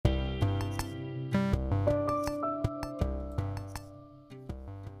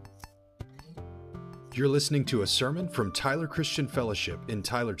You're listening to a sermon from Tyler Christian Fellowship in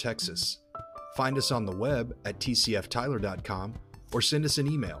Tyler, Texas. Find us on the web at tcftyler.com or send us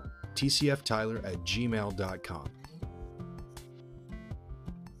an email, tcftyler@gmail.com.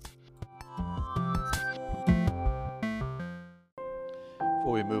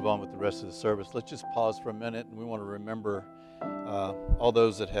 Before we move on with the rest of the service, let's just pause for a minute, and we want to remember all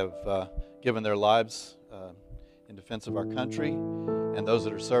those that have given their lives in defense of our country and those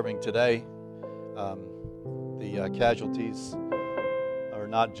that are serving today. The casualties are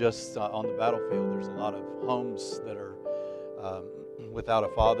not just on the battlefield. There's a lot of homes that are without a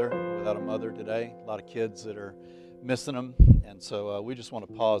father, without a mother today, a lot of kids that are missing them, and so we just want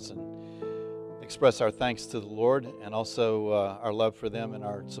to pause and express our thanks to the Lord and also our love for them and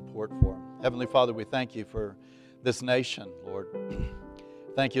our support for them. Heavenly Father, we thank you for this nation, Lord.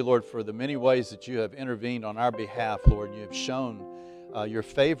 Thank you, Lord, for the many ways that you have intervened on our behalf, Lord. You have shown your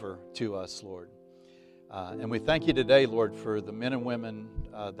favor to us, Lord. And we thank you today, Lord, for the men and women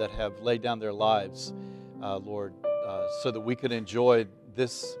that have laid down their lives, Lord, so that we could enjoy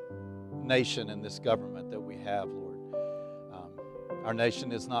this nation and this government that we have, Lord. Our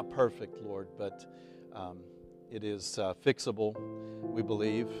nation is not perfect, Lord, but it is fixable, we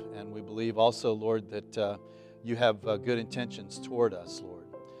believe. And we believe also, Lord, that you have good intentions toward us, Lord.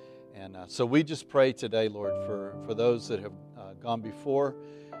 And so we just pray today, Lord, for those that have gone before,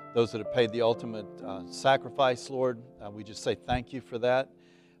 those that have paid the ultimate sacrifice, Lord. We just say thank you for that.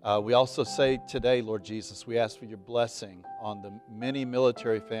 We also say today, Lord Jesus, we ask for your blessing on the many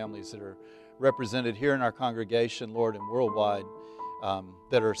military families that are represented here in our congregation, Lord, and worldwide,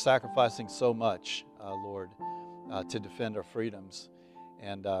 that are sacrificing so much, Lord, to defend our freedoms.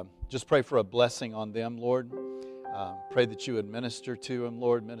 And just pray for a blessing on them, Lord. Pray that you would minister to them,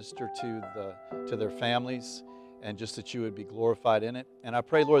 Lord, minister to their families, and just that you would be glorified in it. And I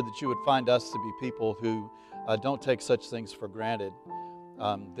pray, Lord, that you would find us to be people who don't take such things for granted,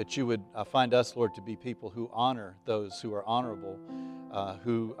 that you would find us, Lord, to be people who honor those who are honorable,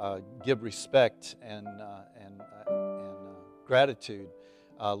 who give respect and gratitude,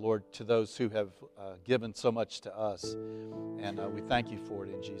 Lord, to those who have given so much to us. And we thank you for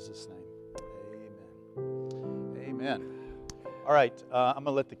it in Jesus' name. Amen. Amen. All right, I'm going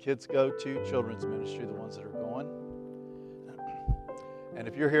to let the kids go to children's ministry, the ones that are going. And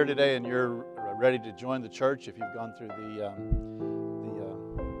if you're here today and you're ready to join the church, if you've gone through the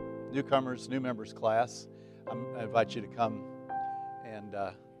new members class, I invite you to come, and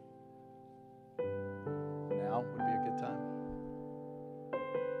now would be a good time.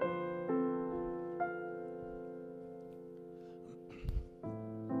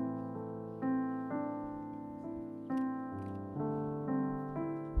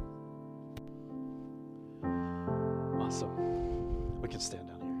 Awesome. We can stand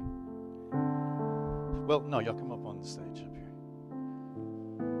down here. Well, no, y'all come up on the stage up here.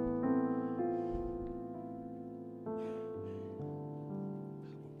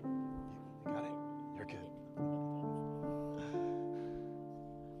 You got it? You're good.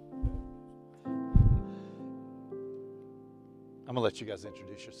 I'm going to let you guys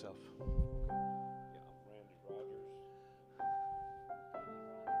introduce yourself.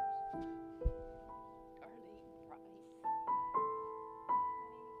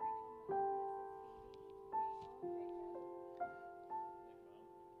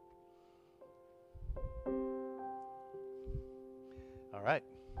 All right.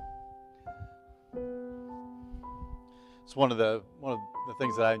 It's one of the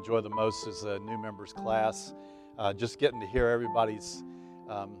things that I enjoy the most is a new members class. Just getting to hear everybody's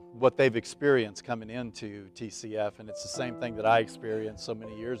what they've experienced coming into TCF, and it's the same thing that I experienced so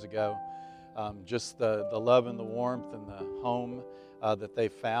many years ago. Just the love and the warmth and the home that they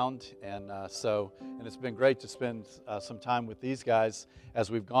found, and it's been great to spend some time with these guys as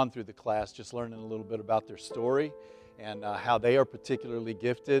we've gone through the class, just learning a little bit about their story and how they are particularly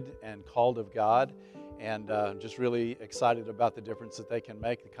gifted and called of God, and just really excited about the difference that they can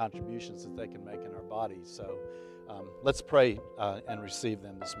make, the contributions that they can make in our bodies. So let's pray and receive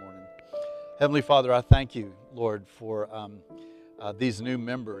them this morning. Heavenly Father, I thank you, Lord, for these new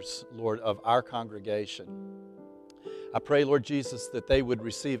members, Lord, of our congregation. I pray, Lord Jesus, that they would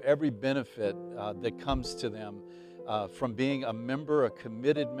receive every benefit that comes to them from being a member, a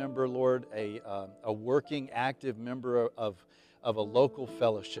committed member, Lord, a working, active member of a local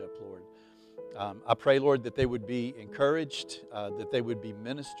fellowship, Lord. I pray, Lord, that they would be encouraged, that they would be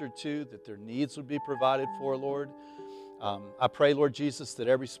ministered to, that their needs would be provided for, Lord. I pray, Lord Jesus, that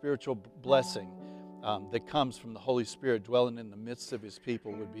every spiritual blessing that comes from the Holy Spirit dwelling in the midst of His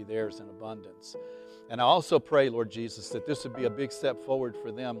people would be theirs in abundance. And I also pray, Lord Jesus, that this would be a big step forward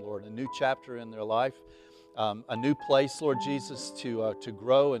for them, Lord, a new chapter in their life, a new place, Lord Jesus, to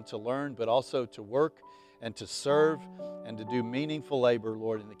grow and to learn, but also to work and to serve and to do meaningful labor,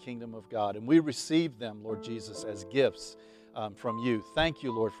 Lord, in the kingdom of God. And we receive them, Lord Jesus, as gifts from you. Thank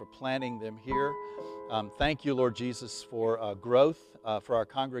you, Lord, for planting them here. Thank you, Lord Jesus, for growth for our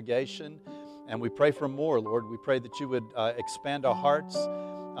congregation. And we pray for more, Lord. We pray that you would expand our hearts,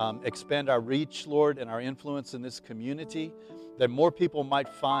 expand our reach, Lord, and our influence in this community, that more people might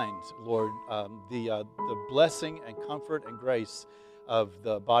find, Lord, the blessing and comfort and grace of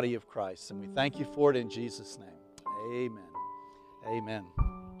the body of Christ. And we thank you for it in Jesus' name. Amen. Amen.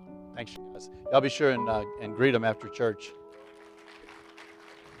 Thanks, you guys. Y'all be sure and greet them after church.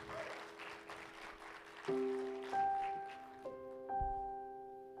 Can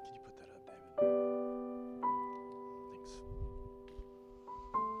you put that up, David? Thanks.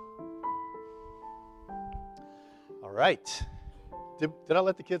 All right. Did I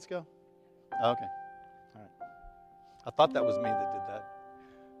let the kids go? Oh, okay. All right. I thought that was me that did that.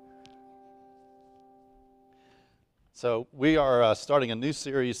 So we are starting a new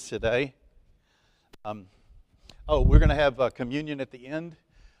series today. We're going to have communion at the end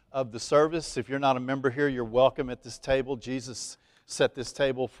of the service. If you're not a member here, you're welcome at this table. Jesus set this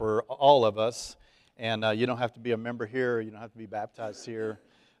table for all of us, and you don't have to be a member here, or you don't have to be baptized here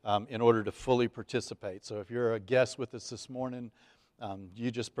in order to fully participate. So if you're a guest with us this morning, you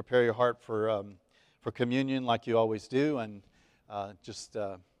just prepare your heart for communion like you always do, and just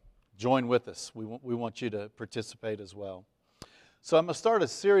join with us. We want you to participate as well. So I'm going to start a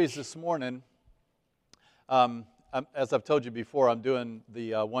series this morning. As I've told you before, I'm doing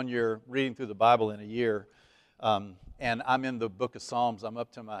the 1 year reading through the Bible in a year, and I'm in the book of Psalms. I'm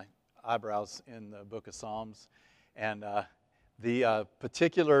up to my eyebrows in the book of Psalms, and the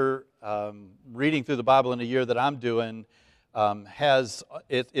particular reading through the Bible in a year that I'm doing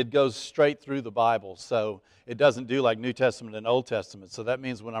it goes straight through the Bible, so it doesn't do like New Testament and Old Testament. So that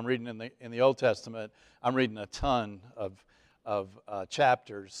means when I'm reading in the Old Testament, I'm reading a ton of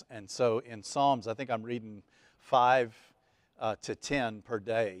chapters, and so in Psalms, I think I'm reading 5 to 10 per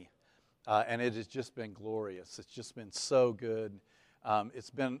day, and it has just been glorious. It's just been so good. It's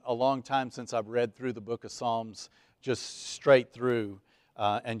been a long time since I've read through the book of Psalms just straight through,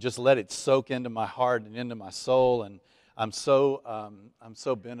 and just let it soak into my heart and into my soul, and I'm so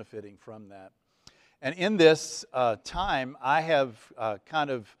benefiting from that. And in this time, I have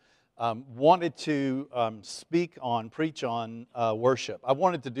wanted to preach on worship. I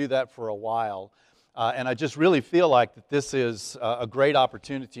wanted to do that for a while, and I just really feel like that this is a great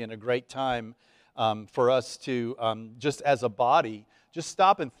opportunity and a great time for us to, just as a body, just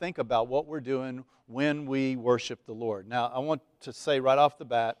stop and think about what we're doing when we worship the Lord. Now, I want to say right off the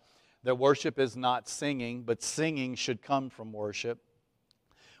bat that worship is not singing, but singing should come from worship.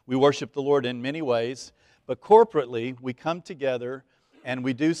 We worship the Lord in many ways, but corporately we come together and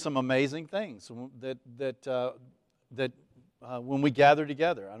we do some amazing things that when we gather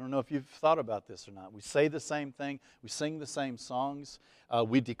together. I don't know if you've thought about this or not. We say the same thing, we sing the same songs,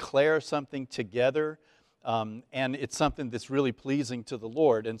 we declare something together, and it's something that's really pleasing to the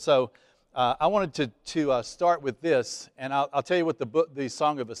Lord. And so I wanted to start with this, and I'll tell you what the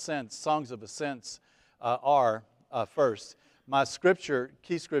Songs of Ascents are first. My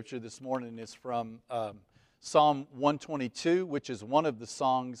key scripture this morning is from Psalm 122, which is one of the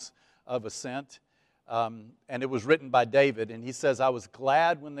Songs of Ascent, and it was written by David, and he says, "I was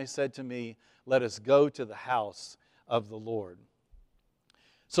glad when they said to me, 'Let us go to the house of the Lord.'"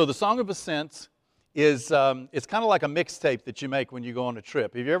 So the Song of Ascents is it's kind of like a mixtape that you make when you go on a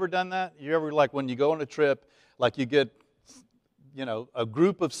trip. Have you ever done that? You ever, like, when you go on a trip, like you get, a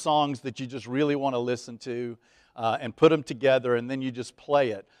group of songs that you just really want to listen to and put them together, and then you just play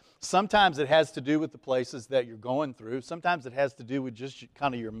it. Sometimes it has to do with the places that you're going through. Sometimes it has to do with just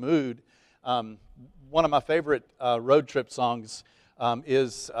kind of your mood. One of my favorite road trip songs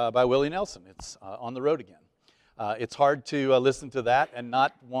is by Willie Nelson. It's On the Road Again. It's hard to listen to that and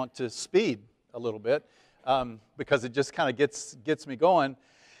not want to speed a little bit because it just kind of gets me going.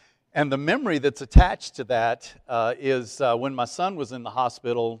 And the memory that's attached to that is when my son was in the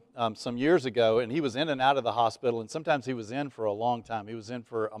hospital some years ago, and he was in and out of the hospital, and sometimes he was in for a long time. He was in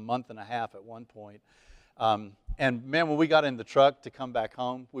for a month and a half at one point. And man, when we got in the truck to come back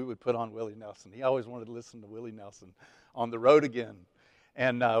home, we would put on Willie Nelson. He always wanted to listen to Willie Nelson, On the Road Again.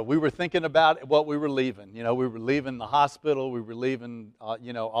 And we were thinking about what we were leaving. We were leaving the hospital. We were leaving,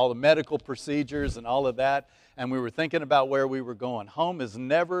 all the medical procedures and all of that. And we were thinking about where we were going. Home is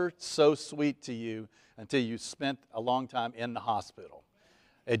never so sweet to you until you spent a long time in the hospital.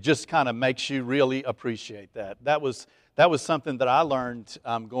 It just kind of makes you really appreciate that. That was something that I learned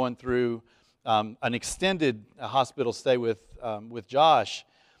going through an extended hospital stay with Josh,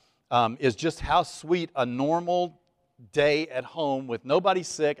 is just how sweet a normal day at home with nobody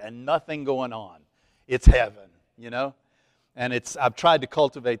sick and nothing going on. It's heaven, you know? And I've tried to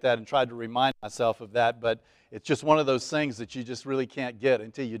cultivate that and tried to remind myself of that, but it's just one of those things that you just really can't get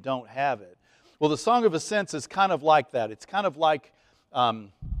until you don't have it. Well, the Song of Ascents is kind of like that. It's kind of like,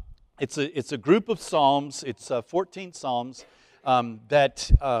 it's a group of psalms. It's 14 psalms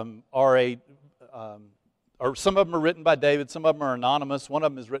that or some of them are written by David, some of them are anonymous, one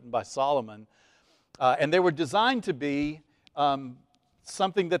of them is written by Solomon. And they were designed to be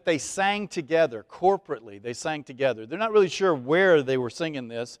something that they sang together, corporately. They sang together. They're not really sure where they were singing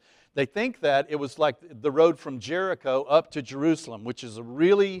this. They think that it was like the road from Jericho up to Jerusalem, which is a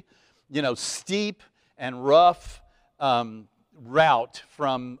really, steep and rough route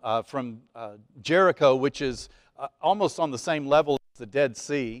from Jericho, which is almost on the same level as the Dead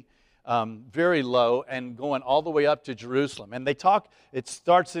Sea. Very low, and going all the way up to Jerusalem. And it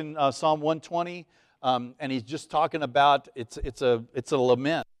starts in Psalm 120, and he's just talking about, it's a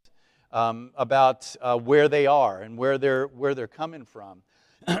lament about where they are and where they're coming from.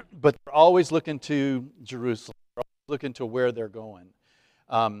 But they're always looking to Jerusalem. They're always looking to where they're going.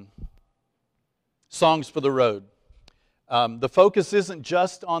 Songs for the road. The focus isn't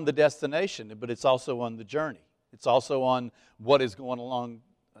just on the destination, but it's also on the journey. It's also on what is going along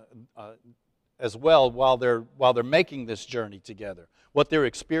as well while they're making this journey together, what they're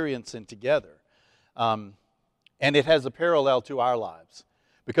experiencing together. And it has a parallel to our lives,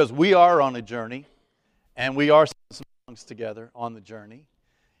 because we are on a journey, and we are singing some songs together on the journey,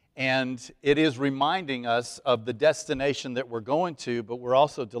 and it is reminding us of the destination that we're going to, but we're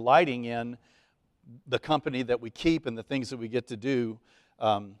also delighting in the company that we keep and the things that we get to do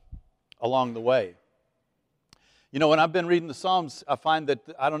along the way. When I've been reading the Psalms, I find that,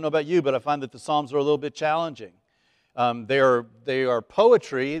 I don't know about you, but I find that the Psalms are a little bit challenging. They are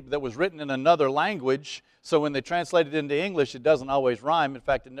poetry that was written in another language, so when they translate it into English, it doesn't always rhyme. In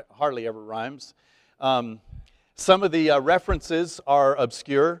fact, it hardly ever rhymes. Some of the references are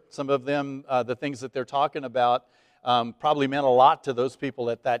obscure. Some of them, the things that they're talking about, probably meant a lot to those people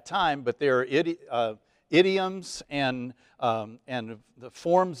at that time, but they're idioms and the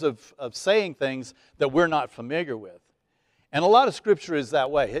forms of saying things that we're not familiar with. And a lot of Scripture is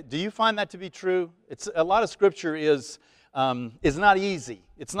that way. Do you find that to be true? A lot of Scripture is not easy.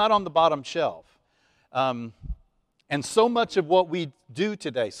 It's not on the bottom shelf. And so much of what we do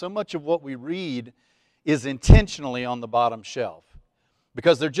today, so much of what we read is intentionally on the bottom shelf,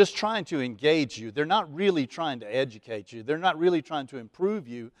 because they're just trying to engage you. They're not really trying to educate you. They're not really trying to improve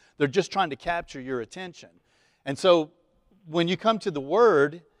you. They're just trying to capture your attention. And so when you come to the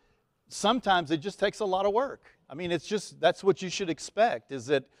Word, sometimes it just takes a lot of work. I mean, that's what you should expect, is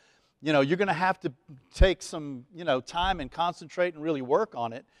that, you're going to have to take some, time and concentrate and really work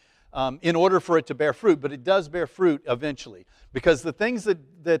on it in order for it to bear fruit. But it does bear fruit eventually, because the things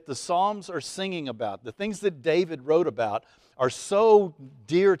that the Psalms are singing about, the things that David wrote about, are so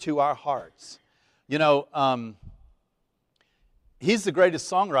dear to our hearts. He's the greatest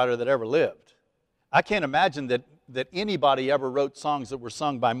songwriter that ever lived. I can't imagine that anybody ever wrote songs that were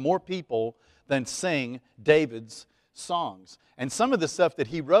sung by more people than sing David's songs. And some of the stuff that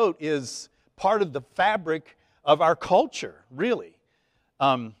he wrote is part of the fabric of our culture, really.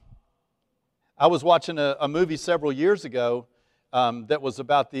 I was watching a movie several years ago that was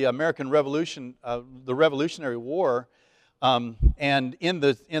about the American Revolution, the Revolutionary War. And in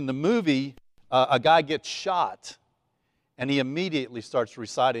the movie, a guy gets shot, and he immediately starts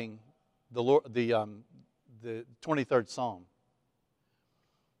reciting the 23rd Psalm.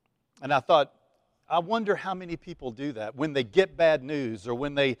 And I thought, I wonder how many people do that when they get bad news, or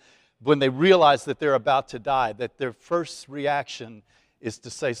when they realize that they're about to die, that their first reaction is to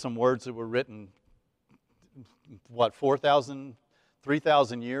say some words that were written, 4,000,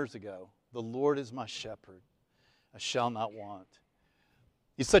 3,000 years ago. The Lord is my shepherd, I shall not want.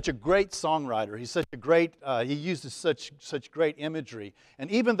 He's such a great songwriter. He's such a great, he uses such great imagery.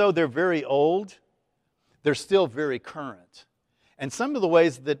 And even though they're very old, they're still very current. And some of the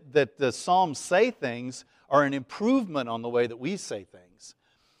ways that the Psalms say things are an improvement on the way that we say things.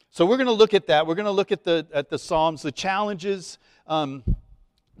 So we're going to look at that. We're going to look at the Psalms, the challenges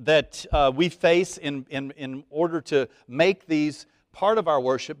that we face in order to make these part of our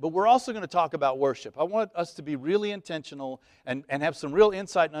worship, but we're also going to talk about worship. I want us to be really intentional and have some real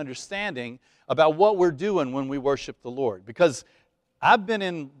insight and understanding about what we're doing when we worship the Lord. Because I've been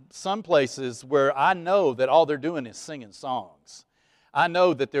in some places where I know that all they're doing is singing songs. I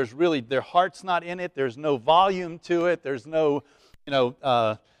know that there's really, their heart's not in it. There's no volume to it. There's no,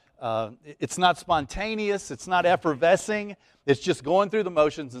 it's not spontaneous. It's not effervescing. It's just going through the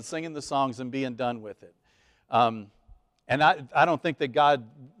motions and singing the songs and being done with it. And I don't think that God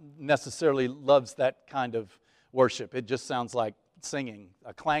necessarily loves that kind of worship. It just sounds like singing,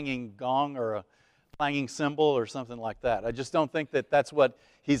 a clanging gong or a clanging cymbal or something like that. I just don't think that that's what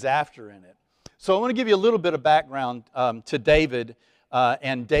he's after in it. So I want to give you a little bit of background to David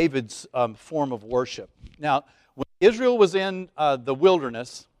and David's form of worship. Now, when Israel was in the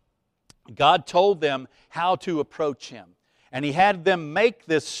wilderness, God told them how to approach him. And he had them make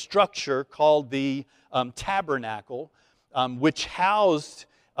this structure called the tabernacle, which housed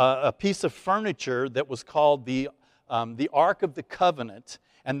a piece of furniture that was called the Ark of the Covenant.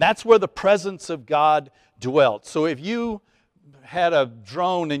 And that's where the presence of God dwelt. So if you had a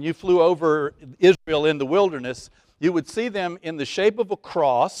drone and you flew over Israel in the wilderness, you would see them in the shape of a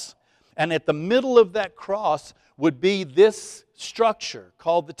cross, and at the middle of that cross would be this structure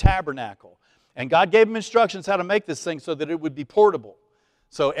called the tabernacle. And God gave them instructions how to make this thing so that it would be portable,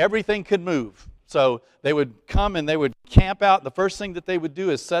 so everything could move. So they would come and they would camp out. The first thing that they would do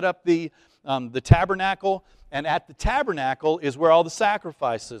is set up the tabernacle, and at the tabernacle is where all the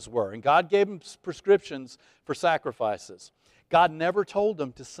sacrifices were. And God gave them prescriptions for sacrifices. God never told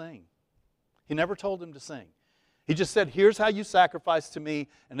them to sing. He never told them to sing. He just said, here's how you sacrifice to me,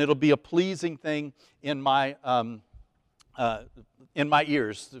 and it'll be a pleasing thing in my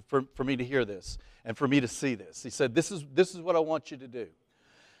ears for me to hear this and for me to see this. He said, this is what I want you to do.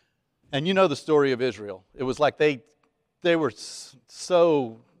 And you know the story of Israel. It was like they were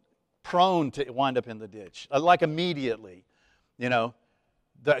so prone to wind up in the ditch, like immediately.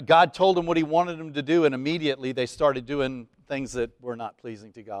 God told them what he wanted them to do, and immediately they started doing things that were not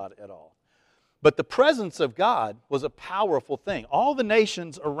pleasing to God at all. But the presence of God was a powerful thing. All the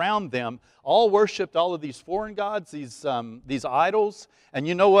nations around them all worshipped all of these foreign gods, these idols. And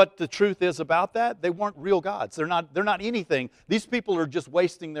you know what the truth is about that? They weren't real gods. They're not anything. These people are just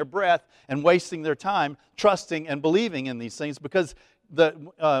wasting their breath and wasting their time trusting and believing in these things, because in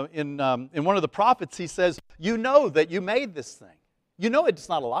one of the prophets he says, you know that you made this thing. You know it's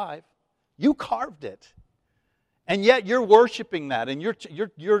not alive. You carved it. And yet you're worshiping that, and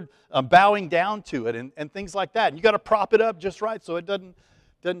you're bowing down to it, and things like that. And you got to prop it up just right so it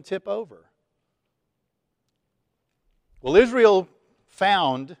doesn't tip over. Well, Israel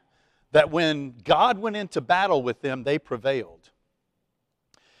found that when God went into battle with them, they prevailed.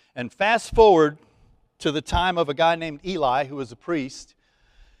 And fast forward to the time of a guy named Eli, who was a priest.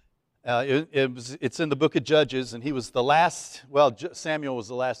 It's in the book of Judges, and he was the last. Well, Samuel was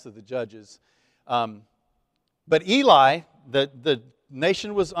the last of the judges. But Eli, the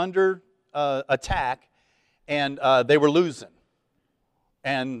nation was under attack, and they were losing,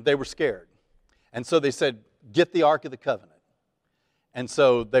 and they were scared. And so they said, get the Ark of the Covenant. And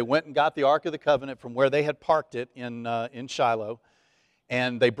so they went and got the Ark of the Covenant from where they had parked it in Shiloh,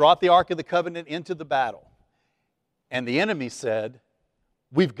 and they brought the Ark of the Covenant into the battle. And the enemy said,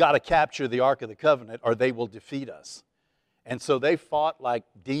 we've got to capture the Ark of the Covenant or they will defeat us. And so they fought like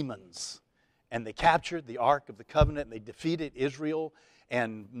demons. And they captured the Ark of the Covenant, and they defeated Israel,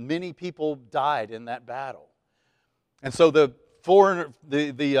 and many people died in that battle. And so the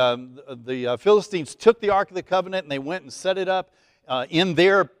Philistines took the Ark of the Covenant, and they went and set it up in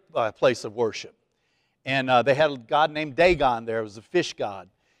their place of worship. And they had a god named Dagon there. It was a fish god.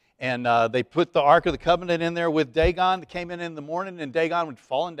 And they put the Ark of the Covenant in there with Dagon. They came in the morning, and Dagon had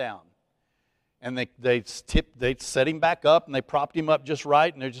fallen down. And they set him back up, and they propped him up just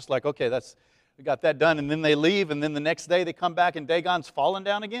right, and they're just like, okay, we got that done. And then they leave, and then the next day they come back, and Dagon's fallen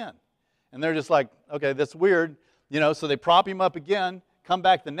down again. And they're just like, okay, that's weird. So they prop him up again, come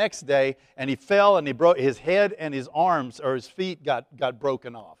back the next day, and he fell, and he broke his head, and his arms or his feet got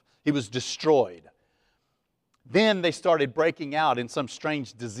broken off. He was destroyed. Then they started breaking out in some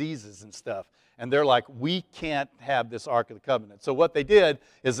strange diseases and stuff. And they're like, we can't have this Ark of the Covenant. So what they did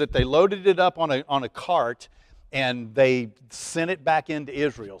is that they loaded it up on a cart, and they sent it back into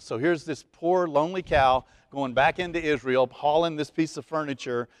Israel. So here's this poor, lonely cow going back into Israel, hauling this piece of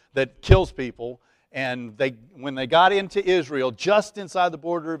furniture that kills people. And when they got into Israel, just inside the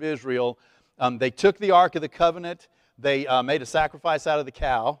border of Israel, they took the Ark of the Covenant. They made a sacrifice out of the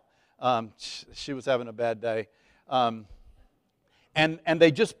cow. She was having a bad day. And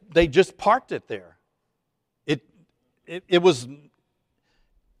they just parked it there. It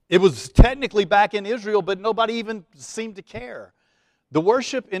was technically back in Israel, but nobody even seemed to care. The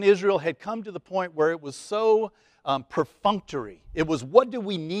worship in Israel had come to the point where it was so perfunctory. It was, what do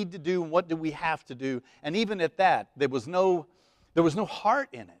we need to do and what do we have to do? And even at that, there was no There was no heart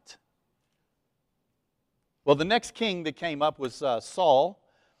in it. Well, the next king that came up was Saul.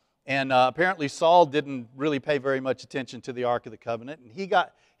 And apparently Saul didn't really pay very much attention to the Ark of the Covenant. And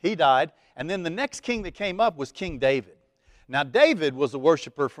he died. And then the next king that came up was King David. Now, David was a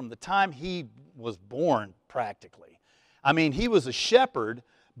worshiper from the time he was born, practically. I mean, he was a shepherd,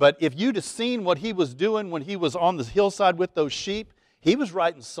 but if you'd have seen what he was doing when he was on the hillside with those sheep, he was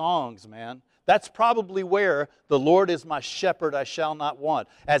writing songs, man. That's probably where the Lord is my shepherd, I shall not want.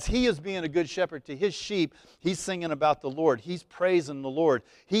 As he is being a good shepherd to his sheep, he's singing about the Lord. He's praising the Lord.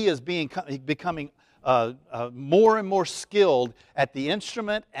 He is becoming more and more skilled at the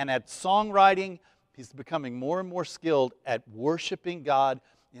instrument and at songwriting. He's becoming more and more skilled at worshiping God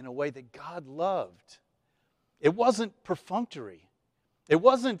in a way that God loved. It wasn't perfunctory. It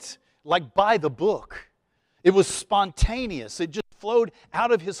wasn't like by the book. It was spontaneous. It just flowed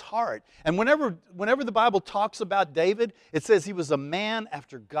out of his heart. And whenever the Bible talks about David, it says he was a man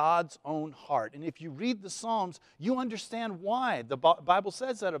after God's own heart. And if you read the Psalms, you understand why the Bible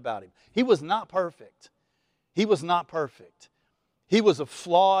says that about him. He was not perfect. He was not perfect. He was a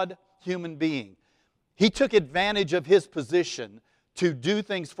flawed human being. He took advantage of his position to do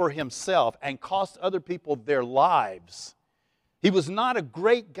things for himself and cost other people their lives. He was not a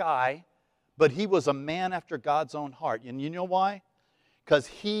great guy, but he was a man after God's own heart. And you know why? Because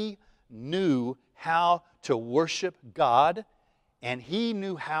he knew how to worship God, and he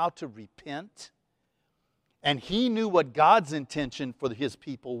knew how to repent, and he knew what God's intention for his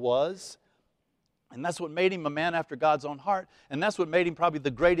people was. And that's what made him a man after God's own heart. And that's what made him probably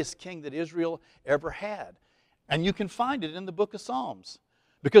the greatest king that Israel ever had. And you can find it in the book of Psalms.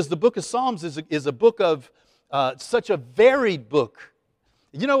 Because the book of Psalms is a book of such a varied book.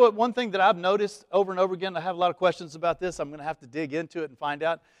 You know what? One thing that I've noticed over and over again, I have a lot of questions about this. I'm going to have to dig into it and find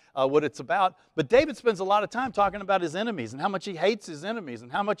out what it's about. But David spends a lot of time talking about his enemies and how much he hates his enemies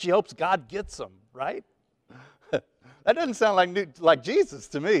and how much he hopes God gets them, right? That doesn't sound like Jesus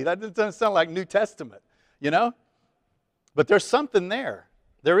to me. That doesn't sound like New Testament, you know? But there's something there.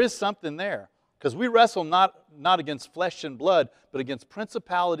 There is something there. Because we wrestle not against flesh and blood, but against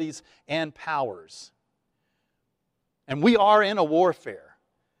principalities and powers. And we are in a warfare.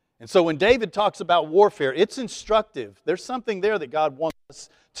 And so when David talks about warfare, it's instructive. There's something there that God wants us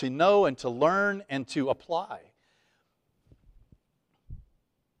to know and to learn and to apply.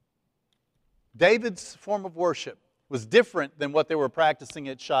 David's form of worship was different than what they were practicing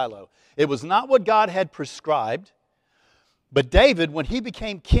at Shiloh. It was not what God had prescribed. But David, when he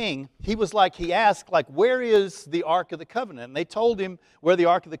became king, he asked, where is the Ark of the Covenant? And they told him where the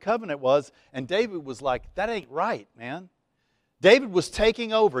Ark of the Covenant was. And David was like, that ain't right, man. David was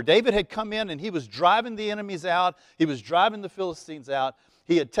taking over. David had come in and he was driving the enemies out. He was driving the Philistines out.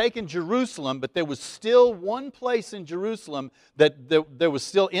 He had taken Jerusalem, but there was still one place in Jerusalem that there was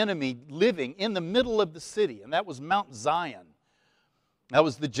still enemy living in the middle of the city, and that was Mount Zion. That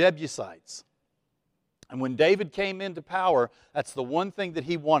was the Jebusites. And when David came into power, that's the one thing that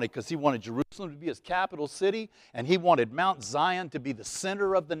he wanted, because he wanted Jerusalem to be his capital city, and he wanted Mount Zion to be the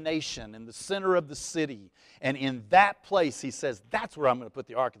center of the nation and the center of the city. And in that place, he says, that's where I'm going to put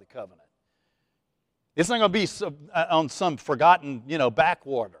the Ark of the Covenant. It's not going to be on some forgotten,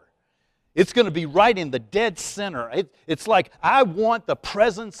 backwater. It's going to be right in the dead center. It's like, I want the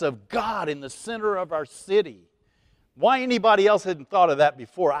presence of God in the center of our city. Why anybody else hadn't thought of that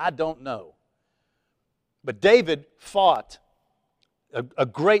before, I don't know. But David fought a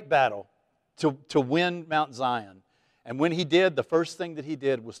great battle to win Mount Zion. And when he did, the first thing that he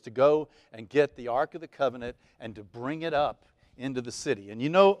did was to go and get the Ark of the Covenant and to bring it up into the city. And you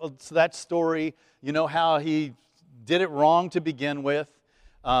know that story, you know how he did it wrong to begin with.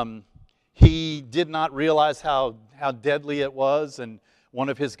 He did not realize how deadly it was, and one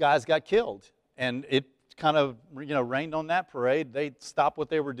of his guys got killed. And it kind of rained on that parade. They stopped what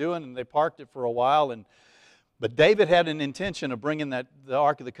they were doing and they parked it for a while. But David had an intention of bringing the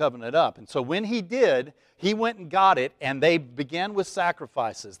Ark of the Covenant up. And so when he did, he went and got it, and they began with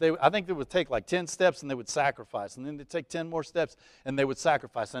sacrifices. I think they would take 10 steps and they would sacrifice. And then they'd take 10 more steps and they would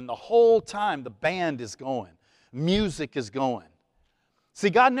sacrifice. And the whole time the band is going. Music is going. See,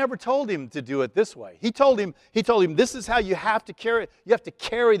 God never told him to do it this way. He told him, this is how you have to carry it. You have to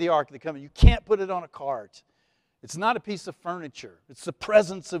carry the Ark of the Covenant. You can't put it on a cart. It's not a piece of furniture. It's the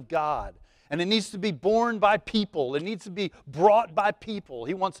presence of God. And it needs to be borne by people. It needs to be brought by people.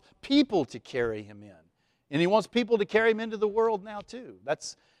 He wants people to carry him in. And he wants people to carry him into the world now too.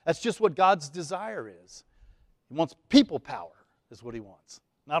 That's just what God's desire is. He wants people power is what he wants.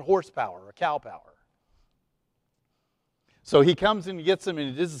 Not horsepower or cow power. So he comes and he gets them and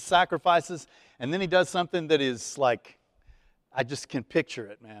he does the sacrifices. And then he does something that is I just can picture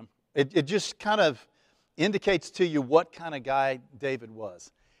it, man. It just kind of indicates to you what kind of guy David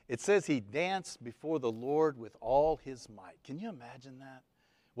was. It says he danced before the Lord with all his might. Can you imagine that?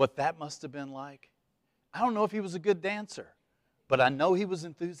 What that must have been like? I don't know if he was a good dancer, but I know he was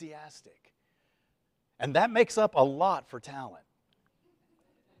enthusiastic. And that makes up a lot for talent.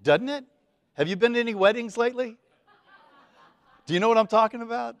 Doesn't it? Have you been to any weddings lately? Do you know what I'm talking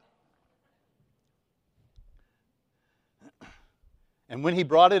about? And when he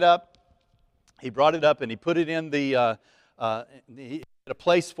brought it up and he put it in he had a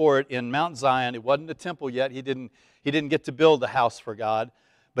place for it in Mount Zion. It wasn't a temple yet. He didn't get to build a house for God,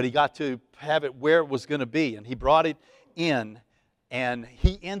 but he got to have it where it was going to be. And he brought it in, and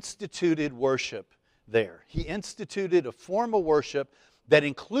he instituted worship there. He instituted a form of worship that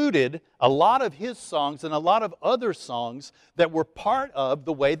included a lot of his songs and a lot of other songs that were part of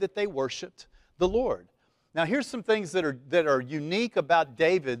the way that they worshiped the Lord. Now, here's some things that are unique about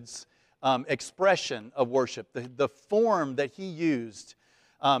David's expression of worship, the form that he used.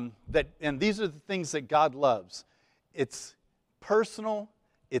 And these are the things that God loves. It's personal,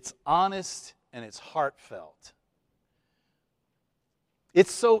 it's honest, and it's heartfelt.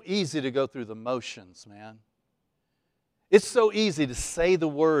 It's so easy to go through the motions, man. It's so easy to say the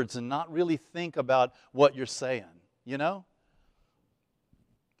words and not really think about what you're saying, you know?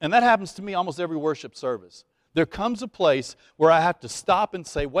 And that happens to me almost every worship service. There comes a place where I have to stop and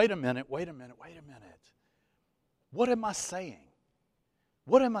say, wait a minute. What am I saying?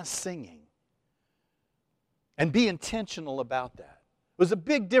 What am I singing? And be intentional about that. It was a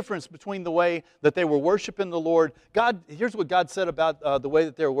big difference between the way that they were worshiping the Lord. Here's what God said about the way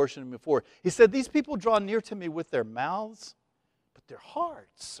that they were worshiping Him before. He said, these people draw near to me with their mouths, but their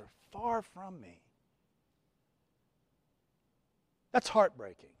hearts are far from me. That's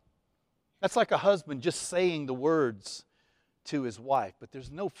heartbreaking. That's like a husband just saying the words to his wife, but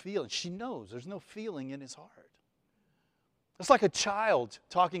there's no feeling. She knows there's no feeling in his heart. It's like a child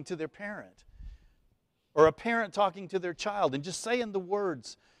talking to their parent, or a parent talking to their child and just saying the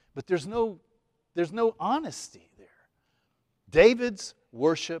words, but there's no honesty there. David's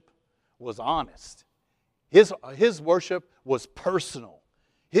worship was honest. His worship was personal.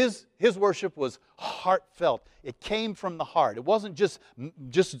 His worship was heartfelt. It came from the heart. It wasn't just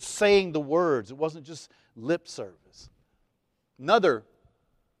saying the words. It wasn't just lip service. Another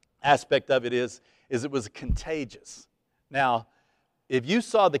aspect of it is it was contagious. Now, if you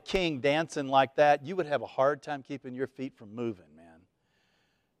saw the king dancing like that, you would have a hard time keeping your feet from moving, man.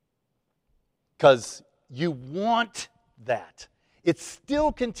 Because you want that. It's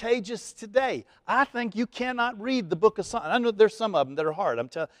still contagious today. I think you cannot read the book of Psalms. I know there's some of them that are hard.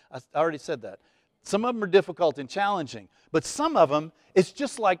 I already said that. Some of them are difficult and challenging. But some of them, it's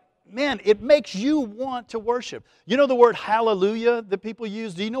just like, man, it makes you want to worship. You know the word hallelujah that people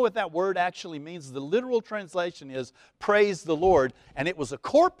use? Do you know what that word actually means? The literal translation is praise the Lord. And it was a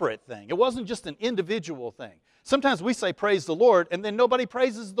corporate thing. It wasn't just an individual thing. Sometimes we say praise the Lord and then nobody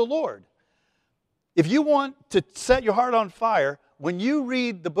praises the Lord. If you want to set your heart on fire, when you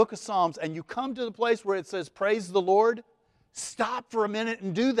read the book of Psalms and you come to the place where it says praise the Lord, stop for a minute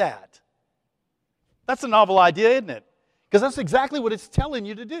and do that. That's a novel idea, isn't it? Because that's exactly what it's telling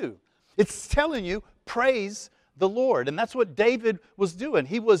you to do. It's telling you, praise the Lord. And that's what David was doing.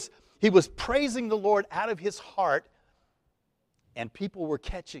 He was praising the Lord out of his heart, and people were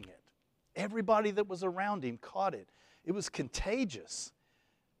catching it. Everybody that was around him caught it. It was contagious.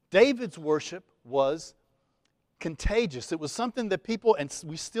 David's worship was contagious. It was something that people, and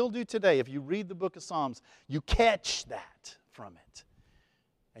we still do today, if you read the book of Psalms, you catch that from it.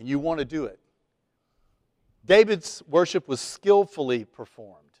 And you want to do it. David's worship was skillfully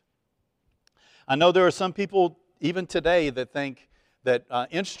performed. I know there are some people, even today, that think that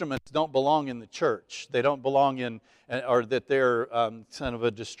instruments don't belong in the church. They don't belong in, or that they're kind of a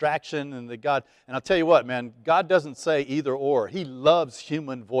distraction, and that God, and I'll tell you what, man, God doesn't say either or. He loves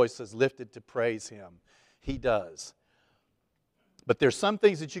human voices lifted to praise Him. He does. But there's some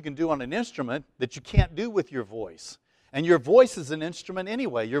things that you can do on an instrument that you can't do with your voice. And your voice is an instrument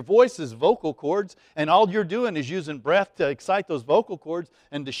anyway. Your voice is vocal cords, and all you're doing is using breath to excite those vocal cords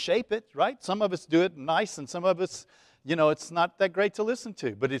and to shape it, right? Some of us do it nice, and some of us, it's not that great to listen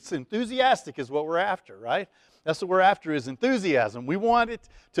to. But it's enthusiastic is what we're after, right? That's what we're after, is enthusiasm. We want it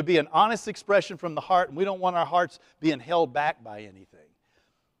to be an honest expression from the heart, and we don't want our hearts being held back by anything.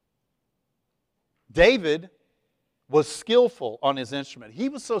 David was skillful on his instrument. He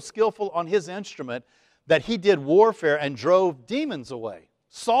was so skillful on his instrument that he did warfare and drove demons away.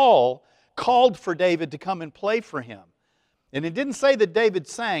 Saul called for David to come and play for him. And it didn't say that David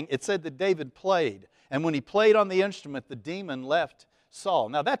sang, it said that David played. And when he played on the instrument, the demon left Saul.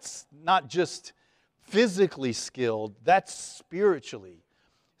 Now that's not just physically skilled, that's spiritually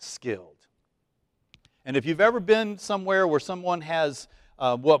skilled. And if you've ever been somewhere where someone has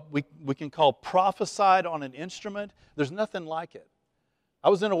what we can call prophesied on an instrument, there's nothing like it. I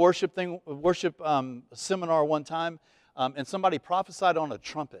was in a worship seminar one time, and somebody prophesied on a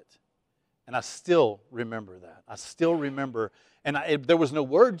trumpet. And I still remember that. I still remember, and there was no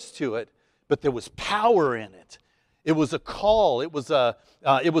words to it, but there was power in it. It was a call. It was a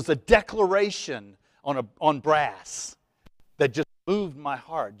declaration on brass that just moved my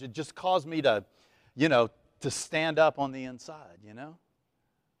heart. It just caused me to, to stand up on the inside,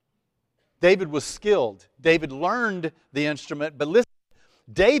 David was skilled. David learned the instrument, but listen,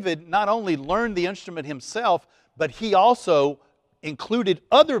 David not only learned the instrument himself, but he also included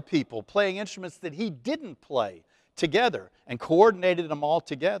other people playing instruments that he didn't play together and coordinated them all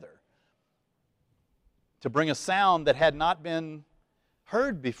together to bring a sound that had not been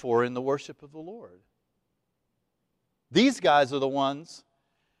heard before in the worship of the Lord. These guys are the ones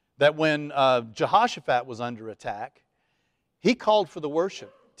that when Jehoshaphat was under attack, he called for the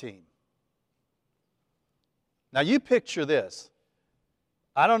worship team. Now you picture this.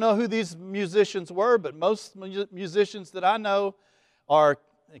 I don't know who these musicians were, but most musicians that I know are,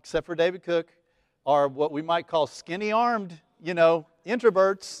 except for David Cook, are what we might call skinny-armed,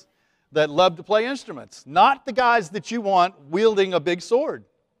 introverts that love to play instruments. Not the guys that you want wielding a big sword.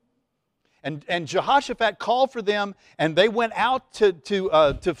 And Jehoshaphat called for them, and they went out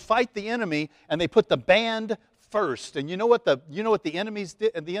to fight the enemy, and they put the band first. And you know what the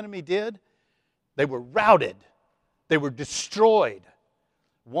enemy did? They were routed. They were destroyed.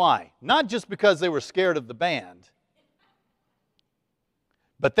 Why? Not just because they were scared of the band,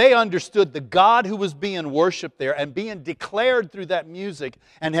 but they understood the God who was being worshiped there and being declared through that music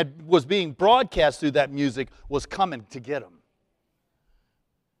and was being broadcast through that music was coming to get them.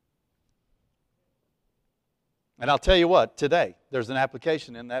 And I'll tell you what, today, there's an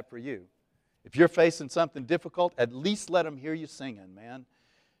application in that for you. If you're facing something difficult, at least let them hear you singing, man.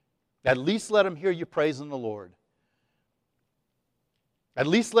 At least let them hear you praising the Lord. At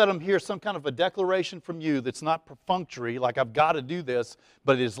least let them hear some kind of a declaration from you that's not perfunctory, like I've got to do this,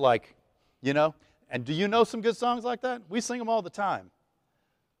 but it is like, And do you know some good songs like that? We sing them all the time.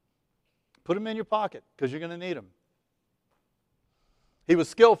 Put them in your pocket because you're going to need them. He was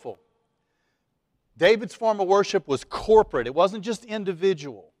skillful. David's form of worship was corporate. It wasn't just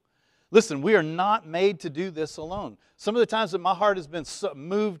individual. Listen, we are not made to do this alone. Some of the times that my heart has been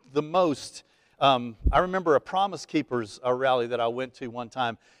moved the most, I remember a Promise Keepers rally that I went to one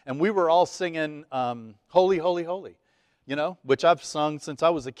time, and we were all singing Holy, Holy, Holy, which I've sung since I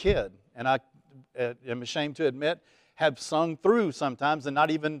was a kid, and I am ashamed to admit, have sung through sometimes and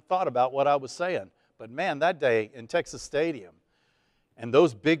not even thought about what I was saying. But man, that day in Texas Stadium, and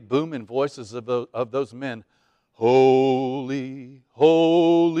those big booming voices of those men, Holy,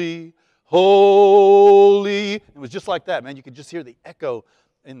 Holy, Holy. It was just like that, man. You could just hear the echo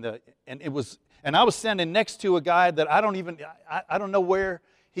and I was standing next to a guy that I don't know where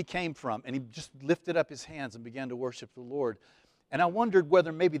he came from, and he just lifted up his hands and began to worship the Lord. And I wondered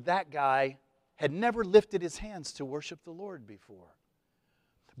whether maybe that guy had never lifted his hands to worship the Lord before.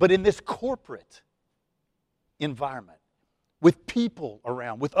 But in this corporate environment, with people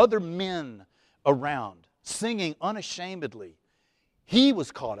around, with other men around, singing unashamedly, he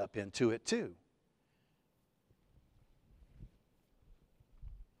was caught up into it too.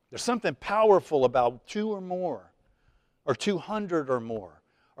 There's something powerful about 2 or more, or 200 or more,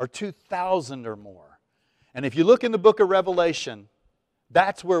 or 2,000 or more. And if you look in the book of Revelation,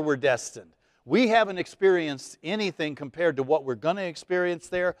 that's where we're destined. We haven't experienced anything compared to what we're going to experience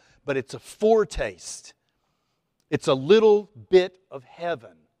there, but it's a foretaste. It's a little bit of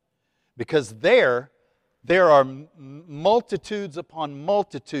heaven. Because there are multitudes upon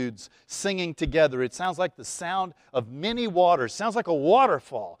multitudes singing together. It sounds like the sound of many waters. It sounds like a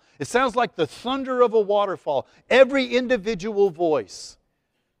waterfall. It sounds like the thunder of a waterfall. Every individual voice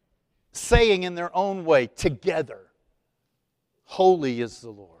saying in their own way, together, holy is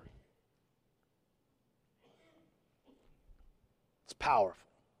the Lord. It's powerful.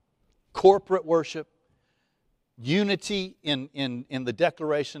 Corporate worship, unity in the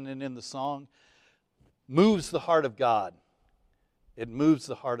declaration and in the song, moves the heart of God. It moves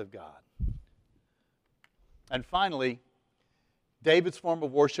the heart of God. And finally, David's form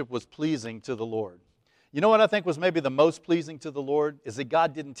of worship was pleasing to the Lord. You know what I think was maybe the most pleasing to the Lord? Is that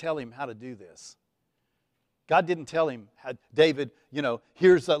God didn't tell him how to do this. God didn't tell him, David,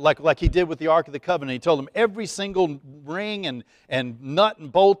 here's like he did with the Ark of the Covenant. He told him every single ring and nut and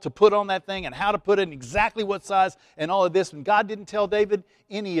bolt to put on that thing and how to put it and exactly what size and all of this. And God didn't tell David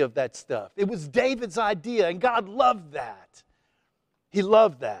any of that stuff. It was David's idea, and God loved that. He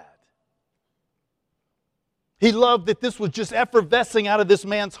loved that. He loved that this was just effervescing out of this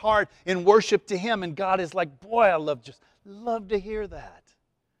man's heart in worship to him. And God is like, boy, I love to hear that.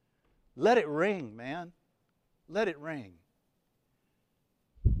 Let it ring, man. Let it ring.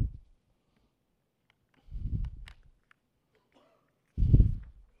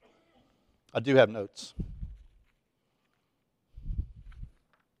 I do have notes.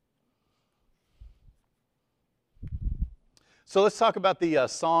 So let's talk about the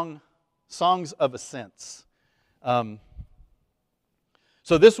Songs of Ascents. So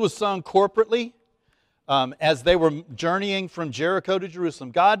this was sung corporately as they were journeying from Jericho to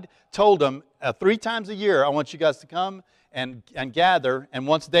Jerusalem. God told them 3 times a year, I want you guys to come and gather. And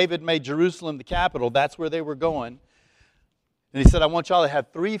once David made Jerusalem the capital, that's where they were going. And he said, I want y'all to have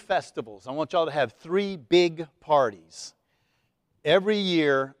 3 festivals. I want y'all to have 3 big parties every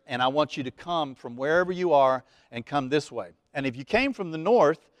year. And I want you to come from wherever you are and come this way. And if you came from the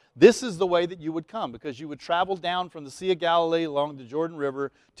north, this is the way that you would come, because you would travel down from the Sea of Galilee along the Jordan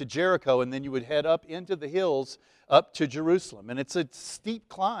River to Jericho, and then you would head up into the hills up to Jerusalem. And it's a steep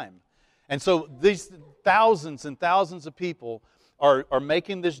climb. And so these thousands and thousands of people are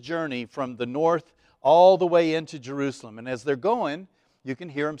making this journey from the north all the way into Jerusalem. And as they're going, you can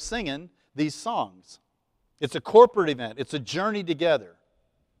hear them singing these songs. It's a corporate event. It's a journey together.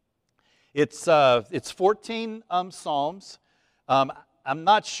 It's 14 psalms. I'm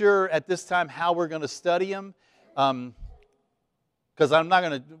not sure at this time how we're going to study them, because I'm not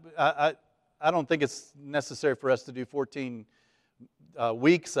going to. I don't think it's necessary for us to do 14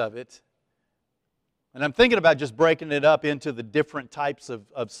 weeks of it. And I'm thinking about just breaking it up into the different types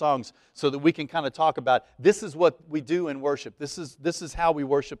of songs so that we can kind of talk about this is what we do in worship. This is how we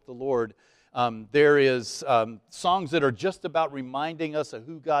worship the Lord. There is songs that are just about reminding us of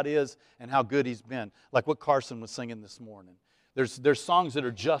who God is and how good He's been, like what Carson was singing this morning. There's songs that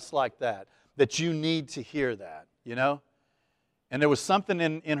are just like that you need to hear that, And there was something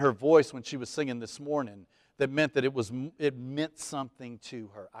in her voice when she was singing this morning that meant that it meant something to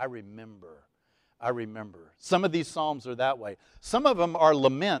her. I remember. Some of these psalms are that way. Some of them are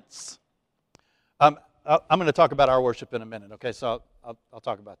laments. I'm going to talk about our worship in a minute, okay? So I'll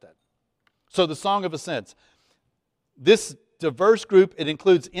talk about that. So the Song of Ascents. This diverse group, it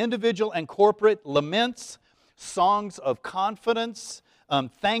includes individual and corporate laments, songs of confidence,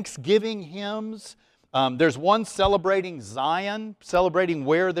 thanksgiving hymns. There's one celebrating Zion, celebrating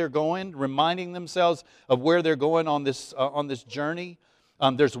where they're going, reminding themselves of where they're going on this journey.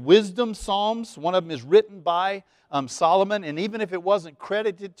 There's wisdom psalms. One of them is written by Solomon, and even if it wasn't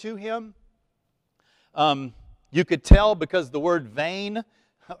credited to him, you could tell because the word vain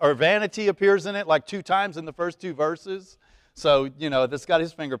or vanity appears in it like 2 times in the first 2 verses. So, that's got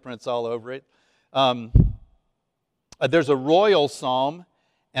his fingerprints all over it. There's a royal psalm,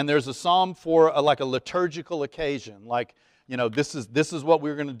 and there's a psalm for like a liturgical occasion. Like, this is what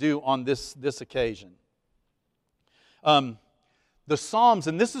we're going to do on this occasion. The Psalms,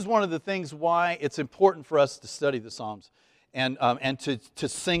 and this is one of the things why it's important for us to study the Psalms and to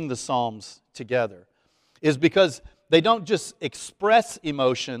sing the Psalms together, is because they don't just express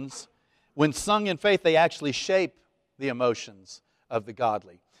emotions. When sung in faith, they actually shape the emotions of the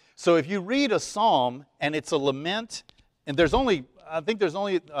godly. So if you read a psalm and it's a lament, and I think there's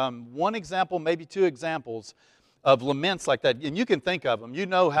only one example, maybe 2 examples of laments like that, and you can think of them. You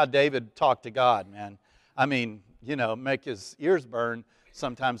know how David talked to God, man. I mean, make his ears burn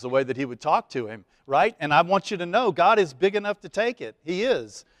sometimes the way that he would talk to him, right? And I want you to know God is big enough to take it. He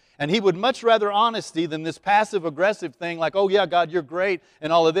is. And He would much rather honesty than this passive-aggressive thing like, oh yeah, God, you're great,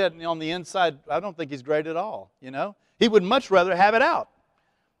 and all of that. And on the inside, I don't think He's great at all, He would much rather have it out.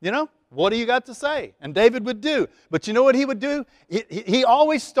 What do you got to say? And David would do. But you know what he would do? He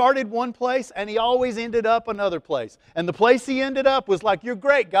always started one place and he always ended up another place. And the place he ended up was like, you're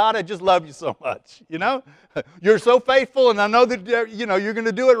great, God, I just love you so much. You're so faithful, and I know that you're going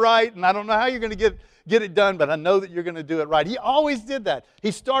to do it right, and I don't know how you're going to get it done, but I know that you're going to do it right. He always did that.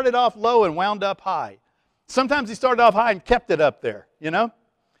 He started off low and wound up high. Sometimes he started off high and kept it up there,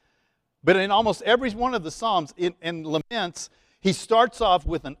 But in almost every one of the Psalms, in laments, he starts off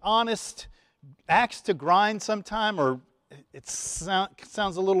with an honest axe to grind sometime, or it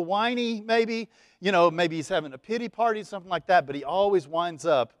sounds a little whiny maybe. Maybe he's having a pity party, something like that, but he always winds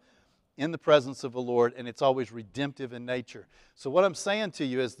up in the presence of the Lord, and it's always redemptive in nature. So what I'm saying to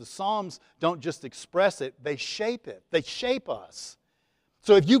you is the Psalms don't just express it, they shape it. They shape us.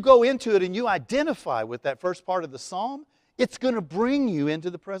 So if you go into it and you identify with that first part of the Psalm, it's going to bring you into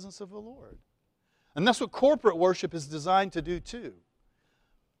the presence of the Lord. And that's what corporate worship is designed to do too.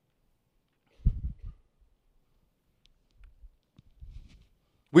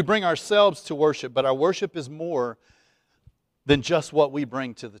 We bring ourselves to worship, but our worship is more than just what we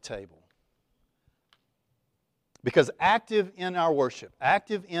bring to the table. Because active in our worship,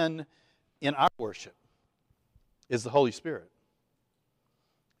 active in our worship is the Holy Spirit.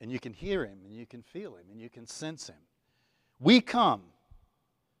 And you can hear Him, and you can feel Him, and you can sense Him. We come,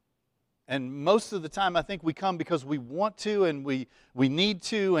 and most of the time I think we come because we want to, and we need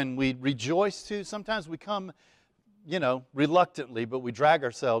to, and we rejoice to. Sometimes we come, reluctantly, but we drag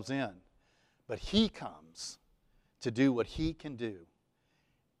ourselves in. But He comes to do what He can do.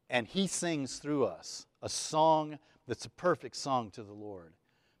 And He sings through us a song that's a perfect song to the Lord.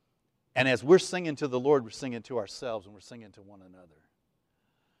 And as we're singing to the Lord, we're singing to ourselves and we're singing to one another.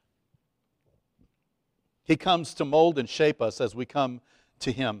 He comes to mold and shape us as we come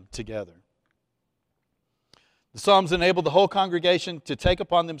to Him together. The Psalms enable the whole congregation to take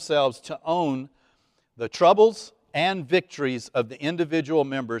upon themselves to own the troubles and victories of the individual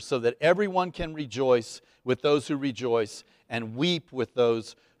members so that everyone can rejoice with those who rejoice and weep with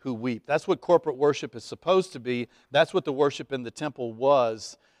those who weep. That's what corporate worship is supposed to be. That's what the worship in the temple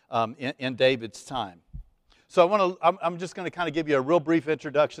was in David's time. So I'm just going to kind of give you a real brief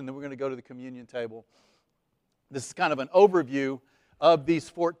introduction, then we're going to go to the communion table. This is kind of an overview of these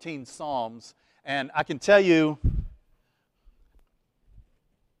 14 Psalms, and I can tell you,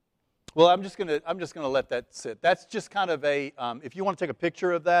 well, I'm just going to let that sit. That's just kind of a, if you want to take a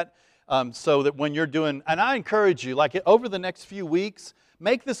picture of that, so that when you're doing, and I encourage you, like over the next few weeks,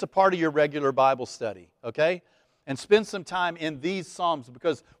 make this a part of your regular Bible study, okay? And spend some time in these Psalms,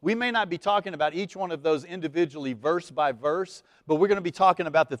 because we may not be talking about each one of those individually verse by verse, but we're going to be talking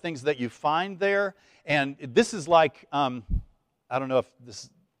about the things that you find there. And this is like, I don't know if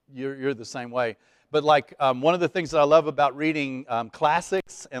you're the same way, but like one of the things that I love about reading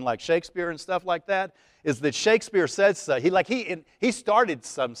classics and like Shakespeare and stuff like that is that Shakespeare says so. He started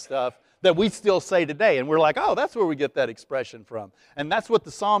some stuff that we still say today. And we're like, oh, that's where we get that expression from. And that's what the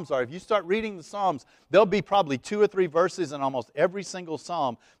Psalms are. If you start reading the Psalms, there'll be probably 2 or 3 verses in almost every single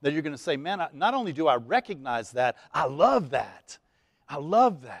Psalm that you're going to say, man, not only do I recognize that, I love that. I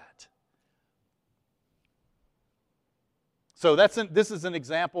love that. So this is an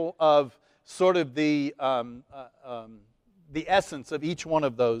example of sort of the essence of each one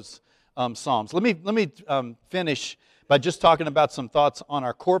of those Psalms. Let me finish by just talking about some thoughts on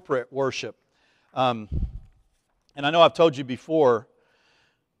our corporate worship. And I know I've told you before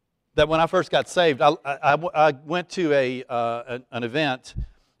that when I first got saved, I went to an event,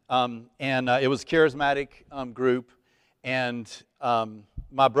 and it was a charismatic group, and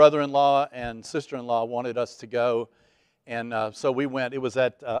my brother-in-law and sister-in-law wanted us to go, and so we went. It was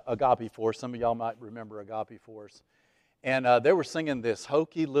at Agape Force. Some of y'all might remember Agape Force. And they were singing this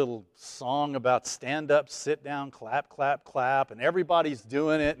hokey little song about stand up, sit down, clap, clap, clap, and everybody's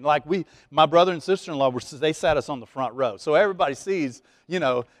doing it. And like my brother and sister-in-law, they sat us on the front row. So everybody sees,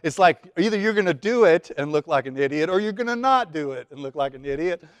 it's like either you're going to do it and look like an idiot, or you're going to not do it and look like an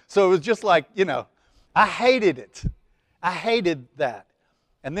idiot. So it was just like, I hated it. I hated that.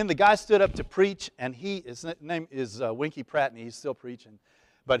 And then the guy stood up to preach, and his name is Winky Pratt, and he's still preaching.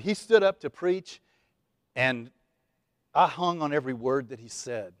 But he stood up to preach, and I hung on every word that he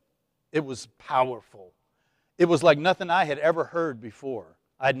said. It was powerful. It was like nothing I had ever heard before.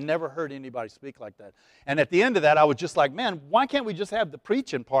 I'd never heard anybody speak like that. And at the end of that, I was just like, man, why can't we just have the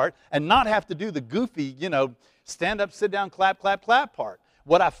preaching part and not have to do the goofy, stand up, sit down, clap, clap, clap part?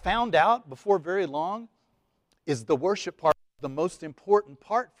 What I found out before very long is the worship part, the most important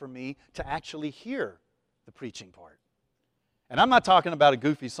part for me to actually hear the preaching part. And I'm not talking about a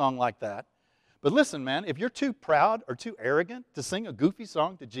goofy song like that. But listen, man, if you're too proud or too arrogant to sing a goofy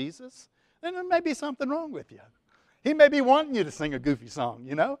song to Jesus, then there may be something wrong with you. He may be wanting you to sing a goofy song,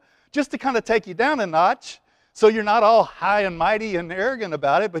 just to kind of take you down a notch so you're not all high and mighty and arrogant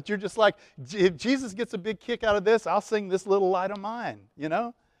about it, but you're just like, if Jesus gets a big kick out of this, I'll sing this little light of mine,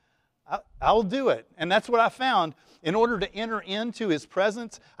 I'll do it. And that's what I found. In order to enter into His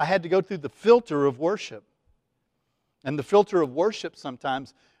presence, I had to go through the filter of worship. And the filter of worship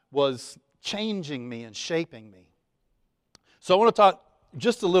sometimes was changing me and shaping me. So I want to talk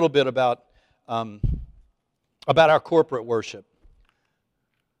just a little bit about our corporate worship.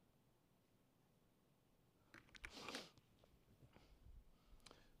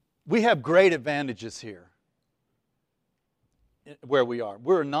 we have great advantages here where we are.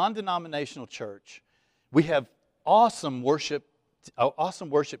 We're a non-denominational church. We have awesome worship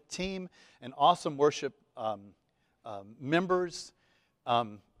team, and awesome worship members,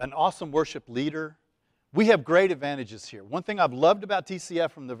 an awesome worship leader. We have great advantages here. One thing I've loved about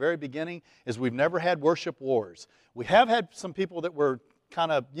TCF from the very beginning is we've never had worship wars. We have had some people that were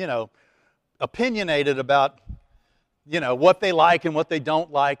kind of, opinionated about, what they like and what they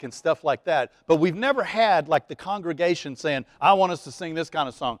don't like and stuff like that. But we've never had like the congregation saying, I want us to sing this kind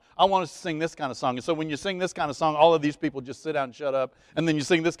of song. I want us to sing this kind of song. And so when you sing this kind of song, all of these people just sit down and shut up. And then you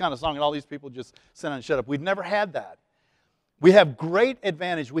sing this kind of song and all these people just sit down and shut up. We've never had that. We have great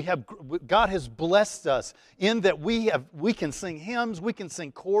advantage. God has blessed us in that we can sing hymns, we can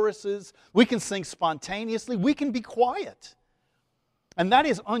sing choruses, we can sing spontaneously, we can be quiet. And that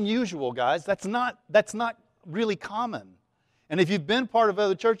is unusual, guys. That's not really common. And if you've been part of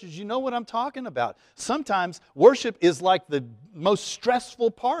other churches, you know what I'm talking about. Sometimes worship is like the most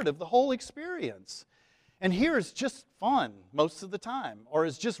stressful part of the whole experience. And here it's just fun most of the time, or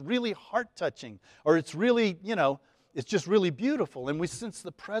it's just really heart-touching, or it's really, it's just really beautiful, and we sense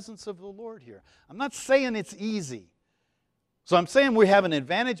the presence of the Lord here. I'm not saying it's easy. So I'm saying we have an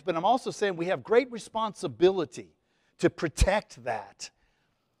advantage, but I'm also saying we have great responsibility to protect that,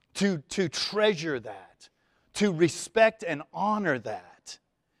 to treasure that, to respect and honor that.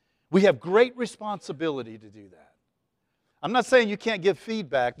 We have great responsibility to do that. I'm not saying you can't give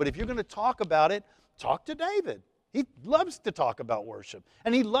feedback, but if you're going to talk about it, talk to David. He loves to talk about worship,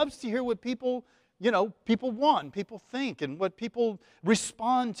 and he loves to hear what people want, and people think, and what people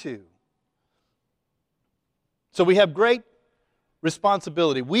respond to. So we have great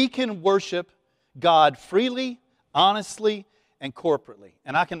responsibility. We can worship God freely, honestly, and corporately.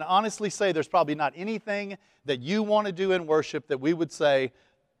 And I can honestly say there's probably not anything that you want to do in worship that we would say,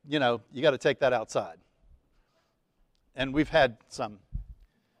 you got to take that outside. And we've had some.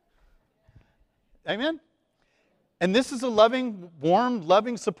 Amen? And this is a loving, warm,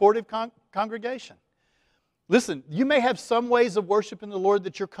 loving, supportive congregation. Listen, you may have some ways of worshiping the Lord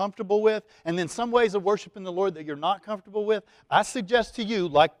that you're comfortable with, and then some ways of worshiping the Lord that you're not comfortable with. I suggest to you,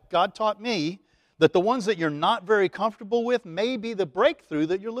 like God taught me, that the ones that you're not very comfortable with may be the breakthrough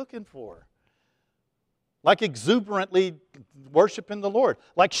that you're looking for. Like exuberantly worshiping the Lord.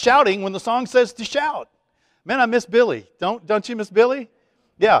 Like shouting when the song says to shout. Man, I miss Billy. Don't you miss Billy?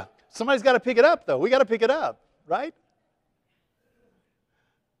 Yeah. Somebody's got to pick it up, though. We got to pick it up, right?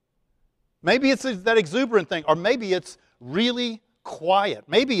 Maybe it's that exuberant thing, or maybe it's really quiet.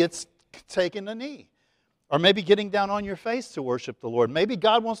 Maybe it's taking a knee, or maybe getting down on your face to worship the Lord. Maybe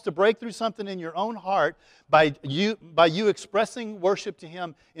God wants to break through something in your own heart by you expressing worship to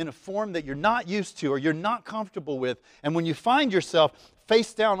Him in a form that you're not used to or you're not comfortable with. And when you find yourself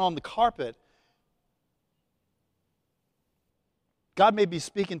face down on the carpet, God may be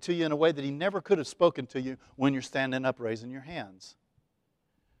speaking to you in a way that He never could have spoken to you when you're standing up raising your hands.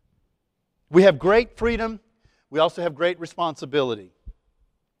 We have great freedom. We also have great responsibility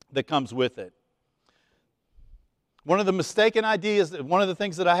that comes with it. One of the mistaken ideas, one of the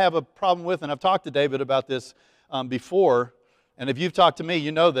things that I have a problem with, and I've talked to David about this before, and if you've talked to me,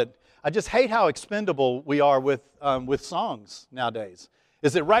 you know that I just hate how expendable we are with songs nowadays.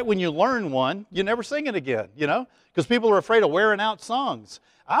 Is that right when you learn one, you never sing it again, Because people are afraid of wearing out songs.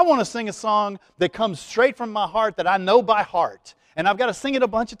 I want to sing a song that comes straight from my heart that I know by heart. And I've got to sing it a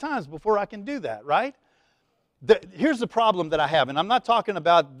bunch of times before I can do that, right? Here's the problem that I have, and I'm not talking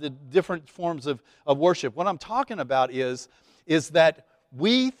about the different forms of worship. What I'm talking about is that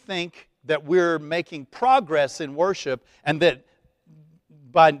we think that we're making progress in worship, and that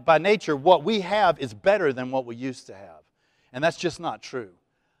by nature what we have is better than what we used to have. And that's just not true.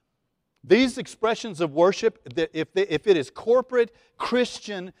 These expressions of worship, if it is corporate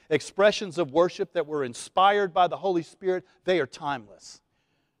Christian expressions of worship that were inspired by the Holy Spirit, they are timeless.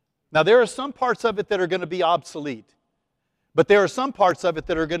 Now, there are some parts of it that are going to be obsolete. But there are some parts of it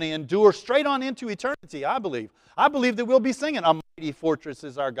that are going to endure straight on into eternity, I believe. I believe that we'll be singing, "A mighty fortress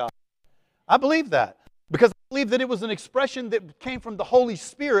is our God." I believe that. Because I believe that it was an expression that came from the Holy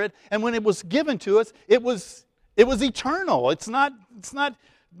Spirit, and when it was given to us, it was eternal. It's not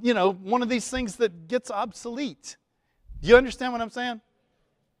one of these things that gets obsolete. Do you understand what I'm saying?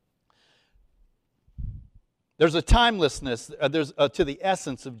 There's a timelessness, to the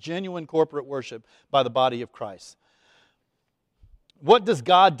essence of genuine corporate worship by the body of Christ. What does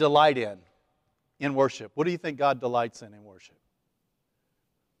God delight in worship? What do you think God delights in worship?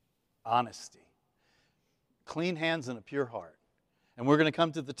 Honesty. Clean hands and a pure heart. And we're going to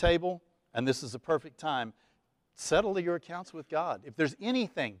come to the table, and this is a perfect time settle your accounts with God. If there's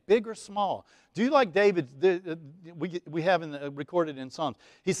anything, big or small, do like David, we have recorded in Psalms.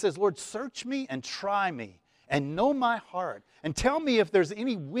 He says, Lord, search me and try me and know my heart and tell me if there's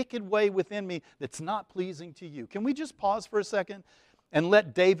any wicked way within me that's not pleasing to you. Can we just pause for a second and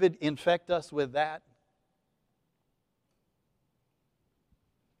let David infect us with that?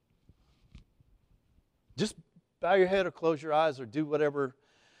 Just bow your head or close your eyes or do whatever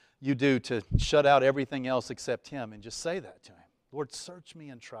you do to shut out everything else except Him, and just say that to Him. Lord, search me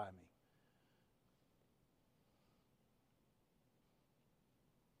and try me.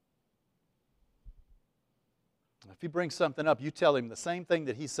 If He brings something up, you tell Him the same thing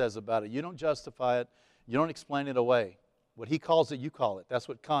that He says about it. You don't justify it. You don't explain it away. What He calls it, you call it. That's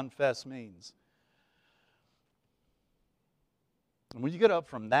what confess means. And when you get up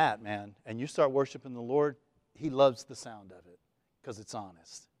from that, man, and you start worshiping the Lord, He loves the sound of it because it's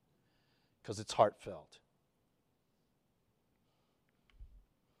honest, because it's heartfelt.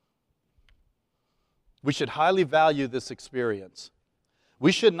 We should highly value this experience.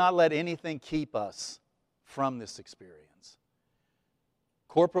 We should not let anything keep us from this experience.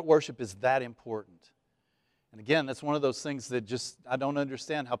 Corporate worship is that important. And again, that's one of those things that just, I don't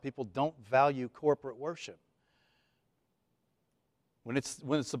understand how people don't value corporate worship. When it's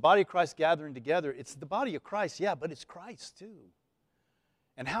the body of Christ gathering together, it's the body of Christ, yeah, but it's Christ too.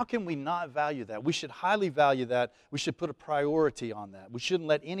 And how can we not value that? We should highly value that. We should put a priority on that. We shouldn't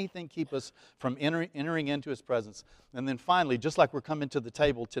let anything keep us from entering into His presence. And then finally, just like we're coming to the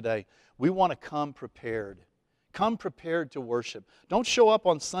table today, we want to come prepared. Come prepared to worship. Don't show up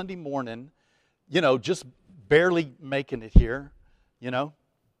on Sunday morning, just barely making it here,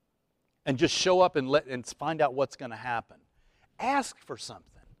 and just show up and find out what's going to happen. Ask for something.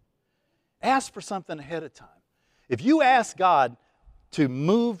 Ask for something ahead of time. If you ask God to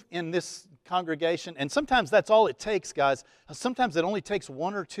move in this congregation, and sometimes that's all it takes, guys. Sometimes it only takes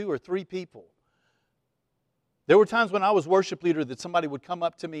 1 or 2 or 3 people. There were times when I was worship leader that somebody would come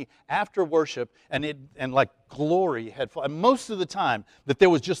up to me after worship and like glory had fallen. Most of the time that there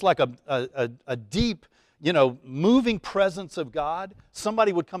was just like a deep, moving presence of God.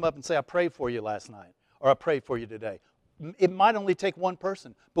 Somebody would come up and say, I prayed for you last night, or I prayed for you today. It might only take one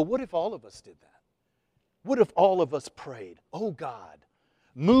person, but what if all of us did that? What if all of us prayed, oh God,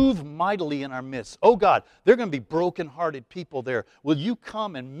 move mightily in our midst. Oh God, there are going to be broken-hearted people there. Will you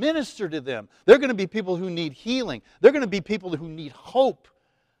come and minister to them? There are going to be people who need healing. There are going to be people who need hope.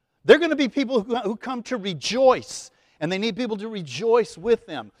 There are going to be people who come to rejoice, and they need people to rejoice with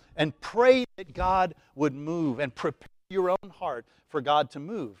them and pray that God would move and prepare your own heart for God to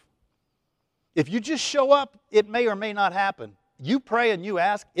move. If you just show up, it may or may not happen. You pray and you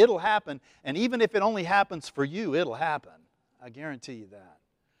ask, it'll happen. And even if it only happens for you, it'll happen. I guarantee you that.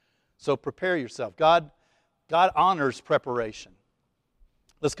 So prepare yourself. God honors preparation.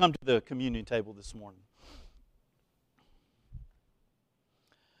 Let's come to the communion table this morning.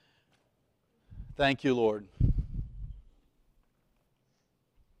 Thank you, Lord.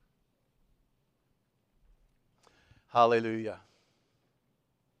 Hallelujah.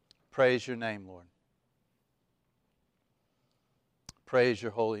 Praise your name, Lord. Praise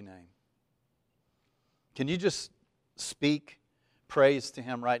your holy name. Can you just speak praise to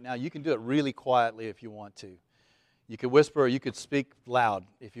Him right now? You can do it really quietly if you want to. You could whisper or you could speak loud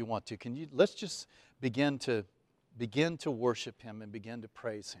if you want to. Let's just begin to worship Him and begin to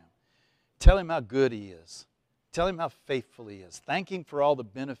praise Him. Tell Him how good He is. Tell Him how faithful He is. Thank Him for all the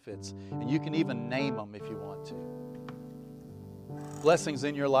benefits. And you can even name them if you want to. Blessings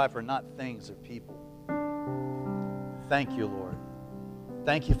in your life are not things or people. Thank you, Lord.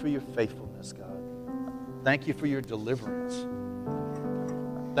 Thank you for your faithfulness, God. Thank you for your deliverance.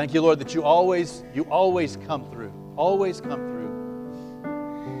 Thank you, Lord, that you always come through. Always come through.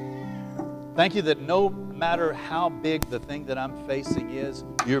 Thank you that no matter how big the thing that I'm facing is,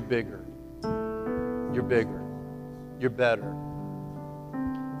 you're bigger. You're bigger. You're better.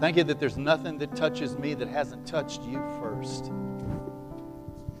 Thank you that there's nothing that touches me that hasn't touched you first.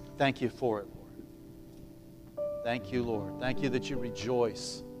 Thank you for it, Lord. Thank you, Lord. Thank you that you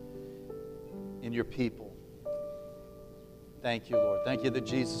rejoice in your people. Thank you, Lord. Thank you that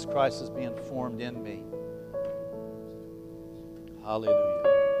Jesus Christ is being formed in me. Hallelujah.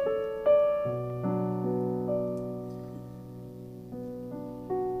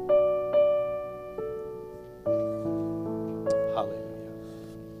 Hallelujah.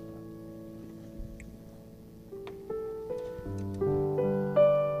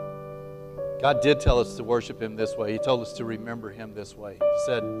 God did tell us to worship Him this way. He told us to remember Him this way. He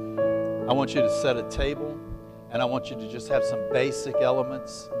said, I want you to set a table, and I want you to just have some basic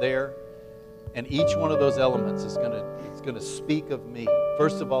elements there. And each one of those elements is going to speak of me.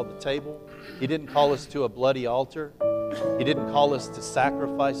 First of all, the table. He didn't call us to a bloody altar. He didn't call us to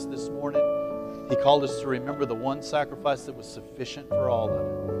sacrifice this morning. He called us to remember the one sacrifice that was sufficient for all of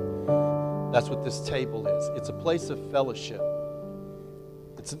it. That's what this table is. It's a place of fellowship.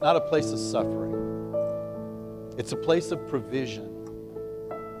 It's not a place of suffering. It's a place of provision.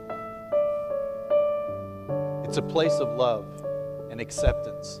 It's a place of love and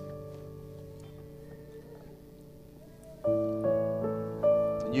acceptance.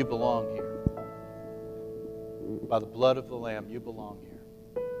 And you belong here. By the blood of the Lamb, you belong here.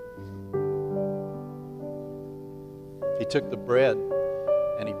 He took the bread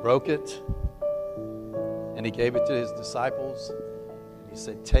and he broke it and he gave it to his disciples. And he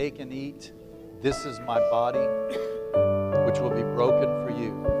said, take and eat. This is my body, which will be broken for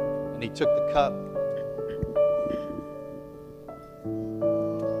you. And he took the cup.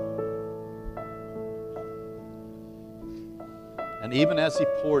 And even as he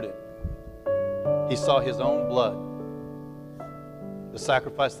poured it, he saw his own blood, the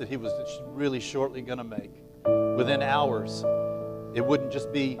sacrifice that he was really shortly going to make. Within hours, it wouldn't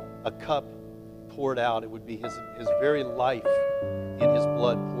just be a cup poured out, it would be his very life in his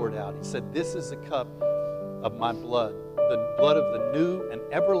blood poured out. He said, this is a cup of my blood, the blood of the new and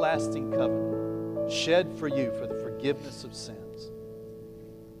everlasting covenant, shed for you for the forgiveness of sins.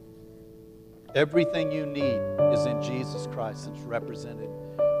 Everything you need is in Jesus Christ. It's represented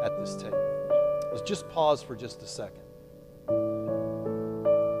at this table. Let's just pause for just a second.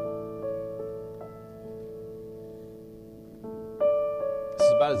 This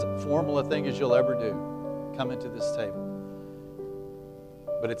is about as formal a thing as you'll ever do. Come into this table.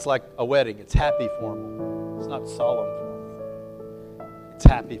 But it's like a wedding. It's happy formal. It's not solemn formal. It's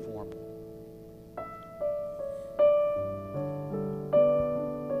happy formal.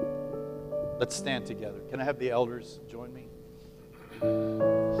 Let's stand together. Can I have the elders join me? Thank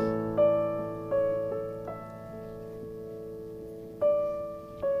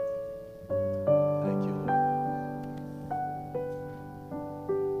you, Lord.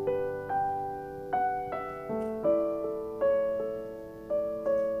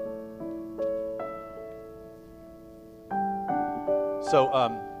 So,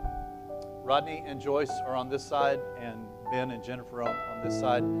 Rodney and Joyce are on this side, and Ben and Jennifer on this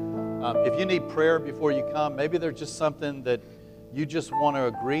side. If you need prayer before you come, maybe there's just something that you just want to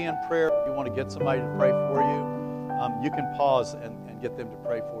agree in prayer, you want to get somebody to pray for you, you can pause and get them to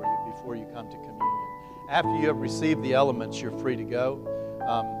pray for you before you come to communion. After you have received the elements, you're free to go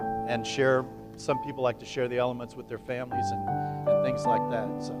and share. Some people like to share the elements with their families and things like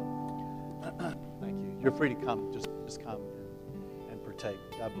that. So, thank you. You're free to come. Just come and partake.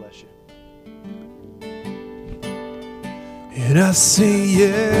 God bless you. And I say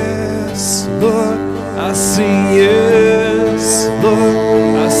yes, Lord, I say yes,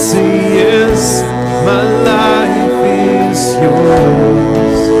 Lord, I say yes, my life is yours.